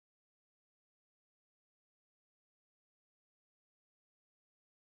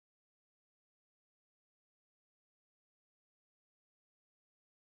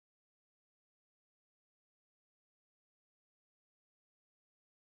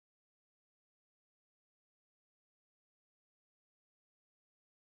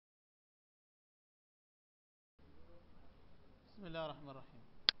بسم الله الرحمن الرحيم.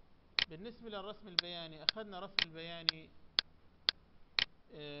 بالنسبة للرسم البياني، أخذنا رسم البياني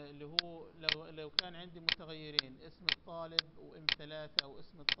اللي هو لو كان عندي متغيرين اسم الطالب وام 3 أو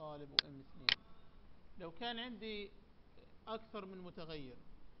اسم الطالب وام 2. لو كان عندي أكثر من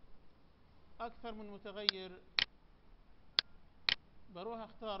متغير بروح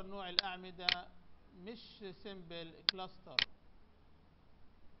أختار نوع الأعمدة، مش سيمبل، كلاستر.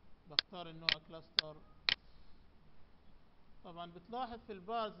 بختار النوع كلاستر. طبعا بتلاحظ في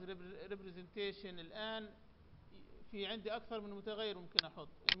البارز ريبريزنتيشن الآن في عندي أكثر من متغير ممكن أحط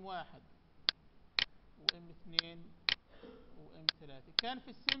ام 1 وام 2 وام 3. كان في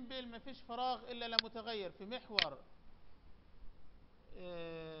السيمبل ما فيش فراغ إلا لمتغير في محور،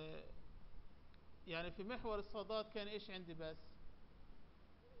 يعني في محور الصادات كان إيش عندي؟ بس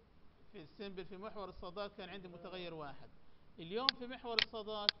في السيمبل في محور الصادات كان عندي متغير واحد. اليوم في محور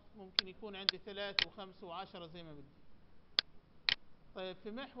الصادات ممكن يكون عندي 3 و5 و10 زي ما بدي. طيب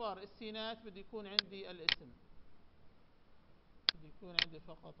في محور السينات بده يكون عندي الاسم، بده يكون عندي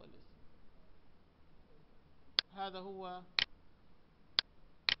فقط الاسم. هذا هو.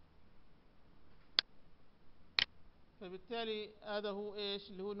 فبالتالي هذا هو ايش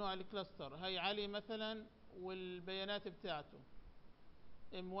اللي هو نوع الكلاستر. هي علي مثلا والبيانات بتاعته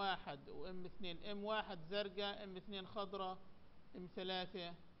ام 1 وام 2، ام 1 زرقاء، ام 2 خضراء، ام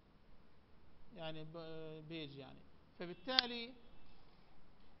 3 يعني بيج يعني. فبالتالي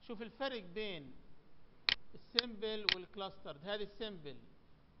شوف الفرق بين السيمبل والكلاستر. هذه السيمبل،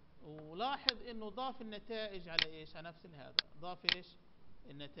 ولاحظ انه ضاف النتائج على ايش؟ على نفس هذا ضاف ايش؟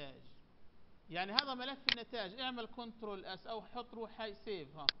 النتائج. يعني هذا ملف النتائج، اعمل كنترول اس او حط روح هاي سيف.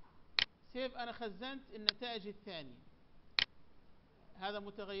 سيف، انا خزنت النتائج الثاني. هذا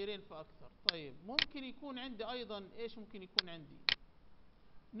متغيرين فاكثر. طيب ممكن يكون عندي ايضا ايش؟ ممكن يكون عندي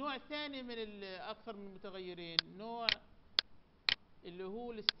نوع ثاني من اكثر من متغيرين، نوع اللي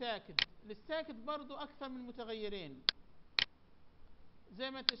هو الستاكد. الستاكد برضو اكثر من متغيرين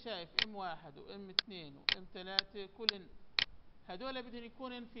زي ما انت شايف، ام 1 وام 2 وام 3، كل هذول بدهم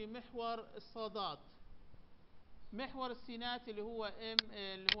يكونوا في محور الصادات. محور السينات اللي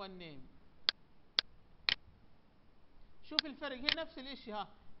هو النيم. شوف الفرق، هي نفس الاشي.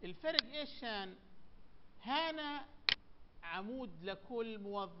 الفرق ايش كان؟ هنا عمود لكل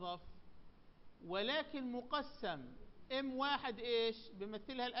موظف، ولكن مقسم. ام 1 ايش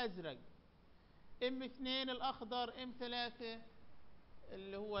بيمثلها؟ الازرق، ام 2 الاخضر، ام 3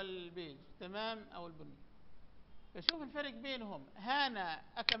 اللي هو البيج، تمام، او البني. فشوف الفرق بينهم. هنا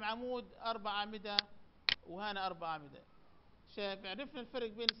كم عمود؟ 4 أعمدة، وهنا 4 أعمدة. شايف؟ عرفنا الفرق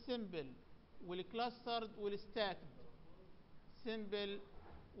بين السيمبل والكلاسترد والستاكد. سيمبل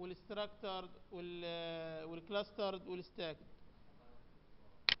والستراكترد والكلاسترد والستاكد.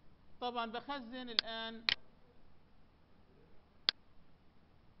 طبعا بخزن الآن.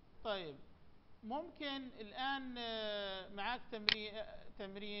 طيب ممكن الآن معاك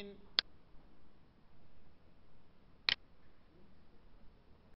تمرين